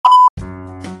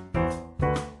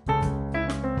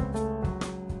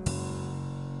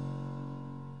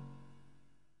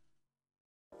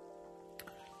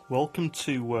Welcome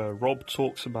to Rob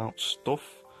Talks About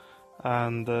Stuff,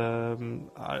 and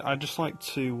I'd just like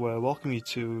to welcome you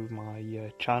to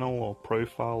my channel or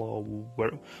profile, or where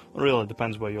it really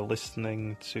depends where you're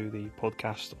listening to the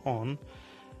podcast on.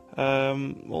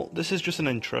 Well, this is just an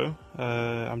intro.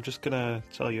 I'm just going to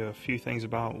tell you a few things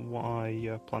about what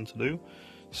I plan to do.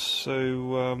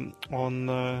 So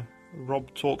on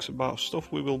Rob Talks About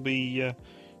Stuff, we will be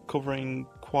covering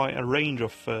quite a range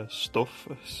of stuff.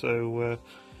 So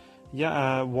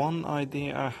one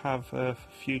idea I have for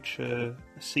future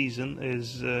season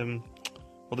is,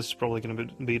 well, this is probably going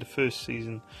to be the first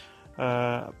season.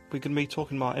 We're going to be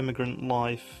talking about immigrant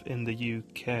life in the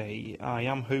UK. I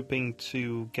am hoping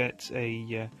to get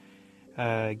a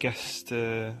guest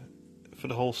for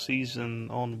the whole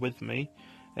season on with me,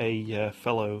 a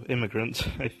fellow immigrant,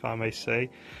 if I may say,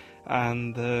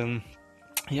 and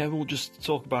we'll just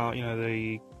talk about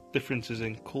the differences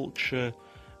in culture.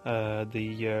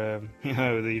 The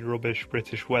rubbish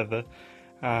British weather,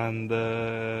 and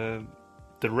the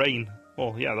rain.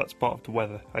 Well, yeah, that's part of the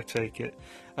weather, I take it.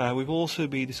 We'll also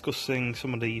be discussing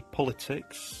some of the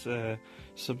politics,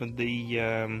 some of the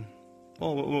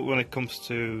when it comes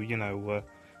to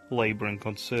Labour and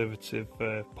Conservative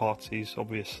parties.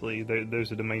 Obviously,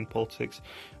 those are the main politics.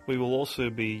 We will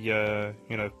also be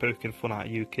poking fun at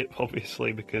UKIP,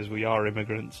 obviously, because we are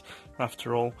immigrants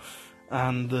after all.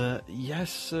 And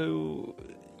so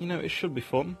it should be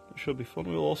fun. It should be fun.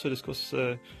 We'll also discuss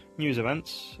news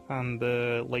events and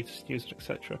latest news,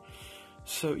 etc.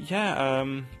 So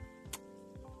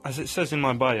as it says in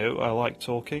my bio, I like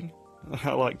talking.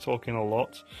 I like talking a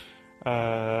lot.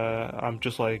 I'm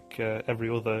just like every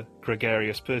other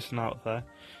gregarious person out there.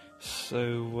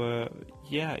 So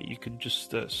you could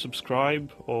just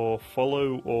subscribe or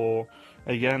follow, or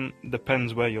again,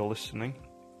 depends where you're listening.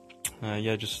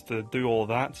 Just do all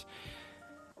that,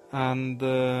 and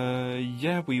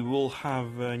we will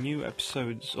have new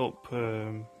episodes up,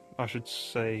 I should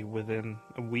say, within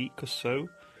a week or so.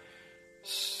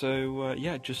 So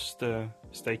just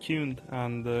stay tuned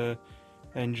and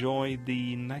enjoy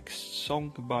the next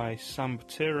song by Sam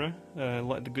Botira,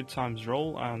 Let the Good Times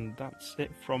Roll, and that's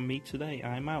it from me today.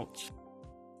 I'm out.